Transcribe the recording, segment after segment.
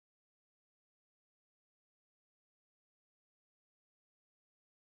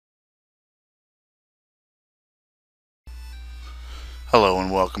Hello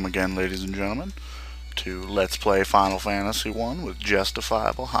and welcome again, ladies and gentlemen, to Let's Play Final Fantasy 1 with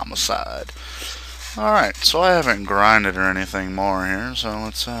Justifiable Homicide. Alright, so I haven't grinded or anything more here,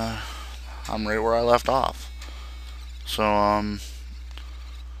 so I'm right where I left off. So, I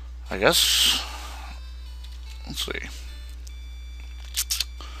guess, let's see.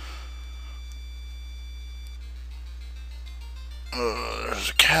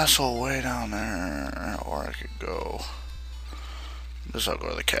 There's a castle way down there, or I could go. I'll go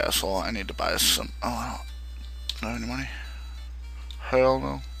to the castle. I need to buy some. Oh, I don't have any money. Hell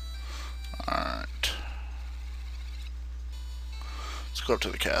no. Alright. Let's go up to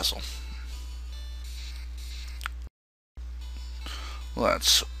the castle.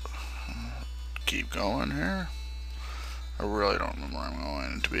 Let's keep going here. I really don't remember where I'm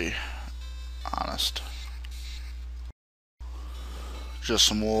going, to be honest. Just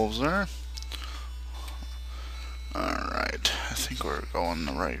some wolves there. Alright, I think we're going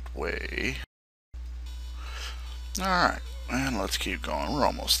the right way. Alright, and let's keep going. We're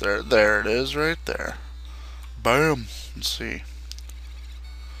almost there. There it is, right there. Bam! Let's see.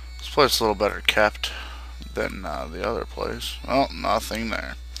 This place is a little better kept than the other place. Oh, nothing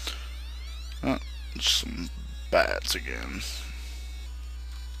there. Oh, some bats again.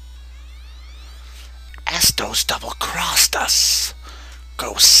 Astos double-crossed us.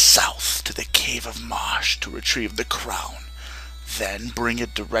 Go south to the Cave of Marsh to retrieve the crown. Then bring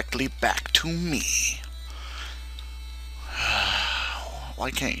it directly back to me. Why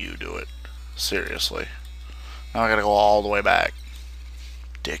can't you do it? Seriously. Now I gotta go all the way back.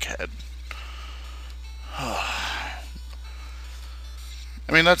 Dickhead. I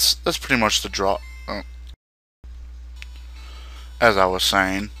mean, that's pretty much the draw. As I was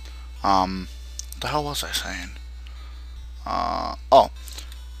saying, the hell was I saying? Oh,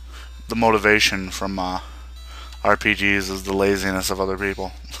 the motivation from RPGs is the laziness of other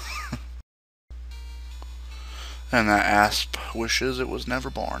people. And that asp wishes it was never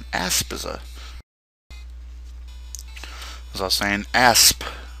born. Asp is a... As I was saying, asp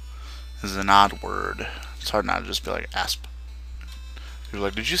is an odd word. It's hard not to just be like asp. You're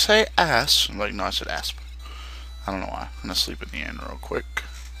like, did you say ass? I'm like, no, I said asp. I don't know why. I'm gonna sleep in the inn real quick.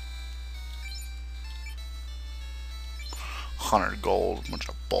 100 gold. What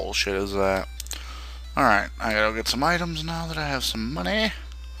of bullshit is that? Alright, I gotta go get some items now that I have some money.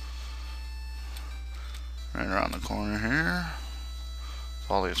 Right around the corner here.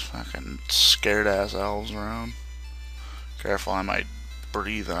 All these fucking scared ass elves around. Careful, I might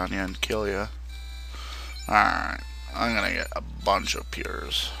breathe on you and kill you. Alright, I'm gonna get a bunch of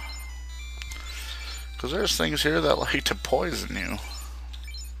pures. Because there's things here that like to poison you.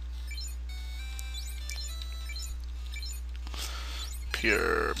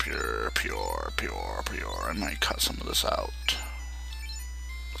 Pure, pure, pure, pure, pure. I might cut some of this out.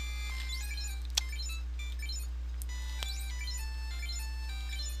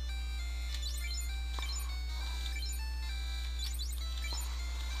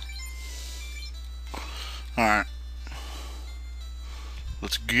 Alright.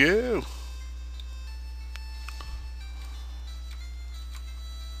 Let's go.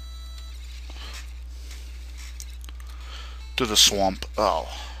 To the swamp. Oh.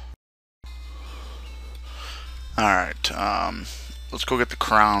 Alright, let's go get the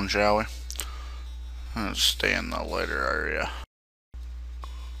crown, shall we? Let's stay in the lighter area.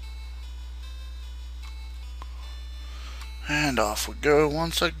 And off we go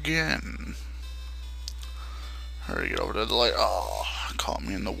once again. Hurry, get over to the light. Oh, caught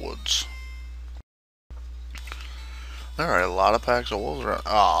me in the woods. There are a lot of packs of wolves around.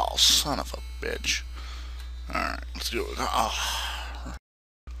 Oh, son of a bitch. Alright, let's do it. Oh.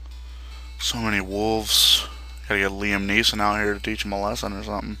 So many wolves. Gotta get Liam Neeson out here to teach him a lesson or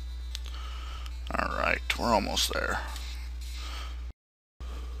something. Alright, we're almost there.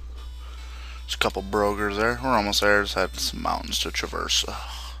 There's a couple brokers there. We're almost there. Just had some mountains to traverse.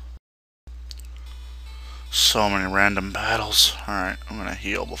 So many random battles. Alright, I'm gonna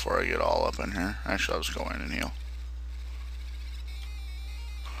heal before I get all up in here. Actually, I'll just go in and heal.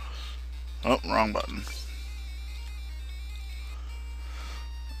 Oh, wrong button.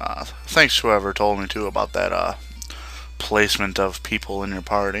 Thanks whoever told me too about that placement of people in your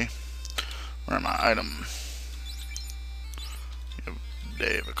party. Where am I? Item. Give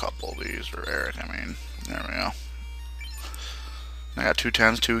Dave a couple of these, or Eric, I mean. There we go. I got 2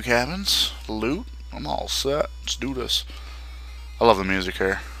 tents, 2 cabins, loot. I'm all set. Let's do this. I love the music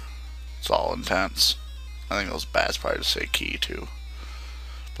here. It's all intense. I think those bats probably just say key too.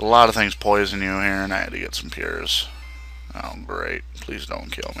 But a lot of things poison you here, and I had to get some pures. Oh, great. Please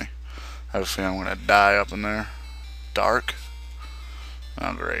don't kill me. I have a feeling I'm going to die up in there. Dark.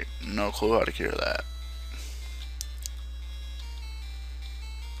 Oh, great. No clue how to cure that.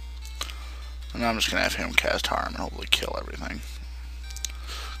 And I'm just going to have him cast harm and hopefully kill everything.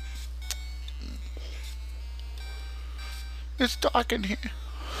 It's dark in here.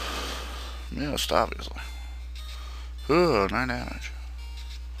 Missed, obviously. Ooh, 9 damage.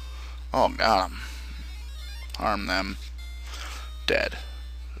 Oh, got him. Harm them. Dead.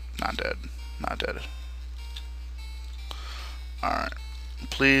 Not dead. Not dead. Alright.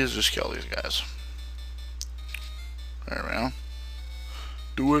 Please just kill these guys. There we go.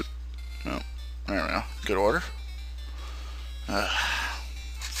 Do it. No. There we go. Good order.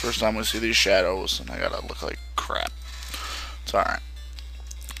 First time we see these shadows, and I gotta look like crap. It's alright.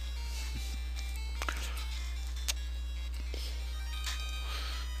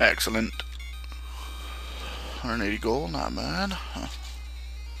 Excellent. 180 gold, not bad.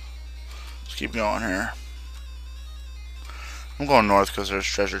 Let's keep going here. I'm going north because there's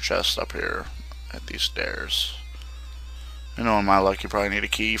treasure chests up here at these stairs. You know, in my luck, you probably need a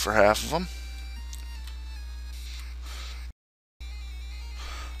key for half of them.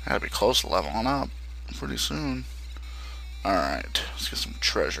 I gotta be close to leveling up pretty soon. Alright, let's get some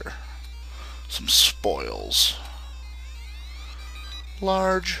treasure. Some spoils.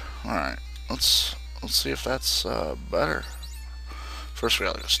 Large. Alright, let's see if that's better. First we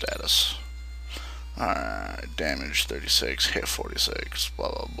gotta look at status. Alright, damage 36, hit 46,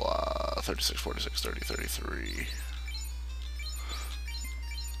 blah blah blah. 36, 46, 30, 33.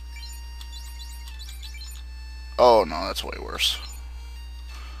 Oh no, that's way worse.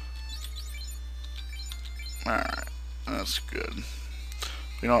 Alright, that's good.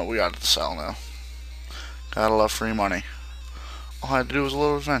 You know what, we got to sell now. Gotta love free money. All I had to do was a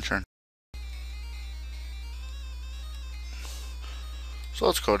little adventuring. So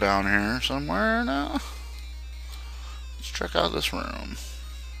let's go down here somewhere now. Let's check out this room.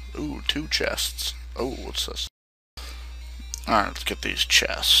 Ooh, 2 chests. Oh, what's this? Alright, let's get these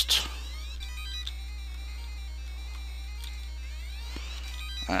chests.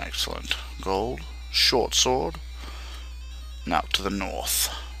 Excellent. Gold. Short sword. Now to the north.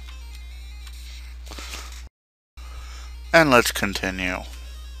 And let's continue.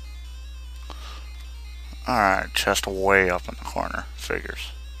 Alright, chest way up in the corner.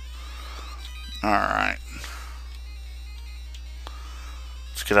 Figures. Alright.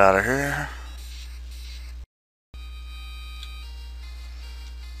 Let's get out of here.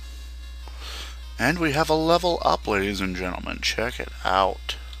 And we have a level up, ladies and gentlemen. Check it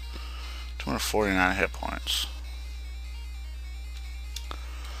out. 249 hit points.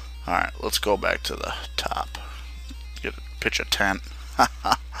 Alright, let's go back to the top. Pitch a tent.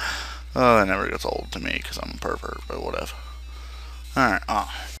 Oh, that never gets old to me because I'm a pervert, but whatever. Alright,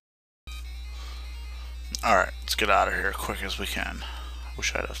 Alright, let's get out of here as quick as we can.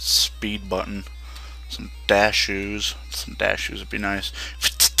 Wish I had a speed button. Some dash shoes. Some dash shoes would be nice.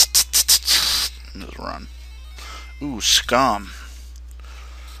 Just run. Ooh, scum.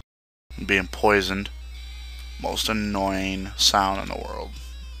 Being poisoned. Most annoying sound in the world.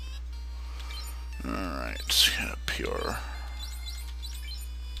 Alright, let's get a pure.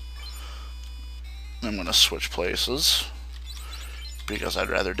 I'm gonna switch places because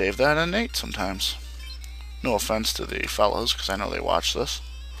I'd rather Dave that than Nate sometimes. No offense to the fellows, because I know they watch this.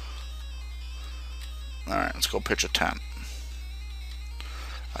 Alright, let's go pitch a tent.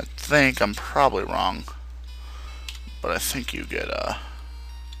 I think I'm probably wrong, but I think you get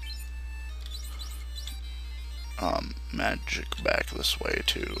magic back this way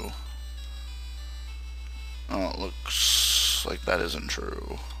too. Oh, it looks like that isn't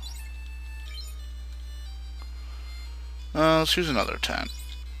true. Let's use another tent.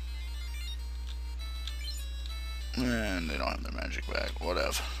 And they don't have their magic back.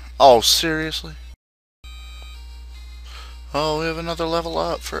 Whatever. Oh, seriously? Oh, we have another level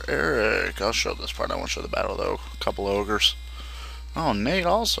up for Eric. I'll show this part. I won't show the battle, though. A couple ogres. Oh, Nate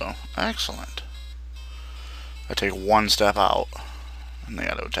also. Excellent. I take one step out, and they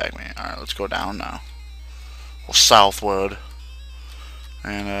got to attack me. Alright, let's go down now. Well, southward.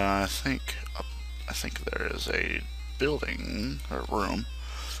 And I think there is a building or room.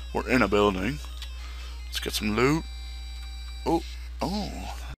 We're in a building. Let's get some loot. Oh.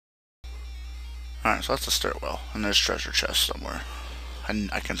 Alright, so that's a stairwell. And there's treasure chest somewhere. And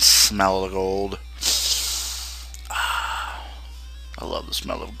I can smell the gold. I love the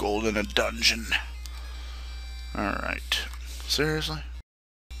smell of gold in a dungeon. Alright. Seriously?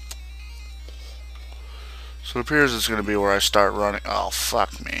 So it appears it's going to be where I start running. Oh,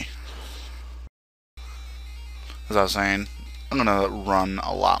 fuck me. As I was saying, I'm going to run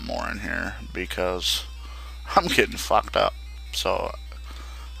a lot more in here because I'm getting fucked up. So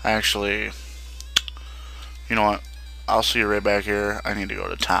Actually, you know what? I'll see you right back here. I need to go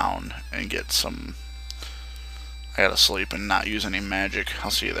to town and get some. I gotta sleep and not use any magic.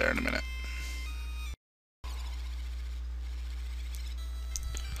 I'll see you there in a minute.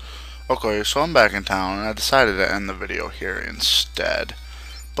 Okay, so I'm back in town and I decided to end the video here instead.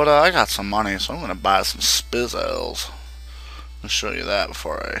 But I got some money, so I'm gonna buy some spizzles. I'll show you that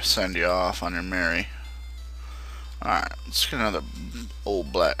before I send you off on your merry. Alright, let's get another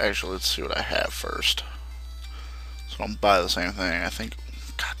old black. Actually, let's see what I have first. So I don't buy the same thing. I think.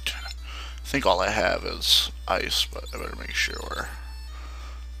 God damn it. I think all I have is ice, but I better make sure.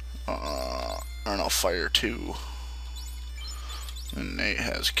 I don't know, fire 2. And Nate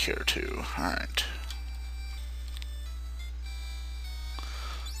has cure 2. Alright.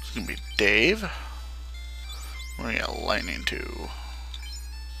 It's gonna be Dave. We're gonna get lightning 2.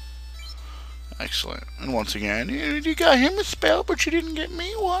 Excellent. And once again, you got him a spell, but you didn't get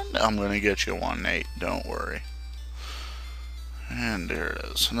me one. I'm gonna get you one, Nate. Don't worry. And there it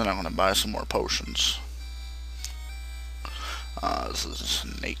is. And then I'm gonna buy some more potions. This is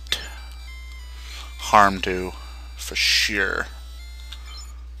Nate. Harm 2, for sure.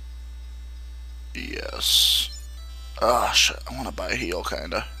 Yes. Ah, shit. I want to buy a heal,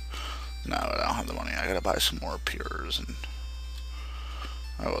 kinda. No, I don't have the money. I gotta buy some more pures, and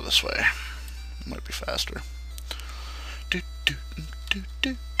I'll go this way. Might be faster.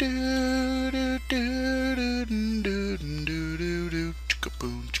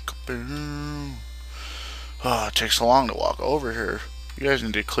 Oh, it takes so long to walk over here. You guys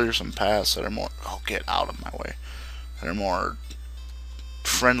need to clear some paths that are more. Oh, get out of my way. That are more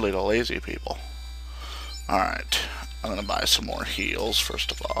friendly to lazy people. Alright, I'm gonna buy some more heals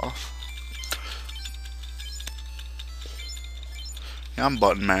first of all. Yeah, I'm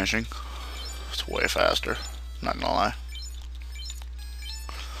button mashing. It's way faster, not gonna lie.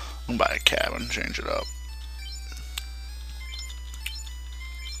 I'm gonna buy a cabin, change it up.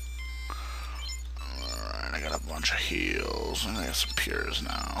 Alright, I got a bunch of heals, and I got some pures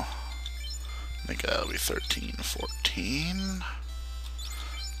now. I think that'll be 13, 14.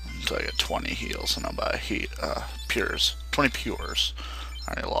 Until I get 20 heals, and I'll buy pures. 20 pures.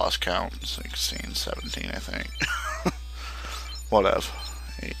 I already lost count. 16, 17, I think. Whatever.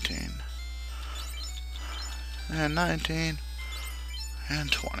 18. And 19.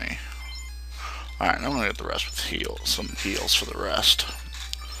 And 20. Alright, I'm gonna get the rest with heals. Some heals for the rest.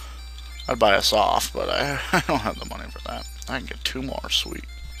 I'd buy us off, but I don't have the money for that. I can get 2 more, sweet.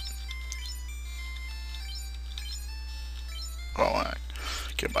 Oh, I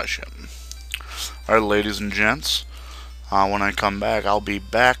can't buy shit. Alright, ladies and gents. When I come back, I'll be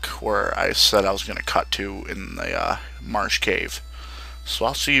back where I said I was going to cut to in the Marsh Cave. So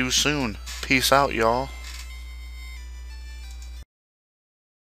I'll see you soon. Peace out, y'all.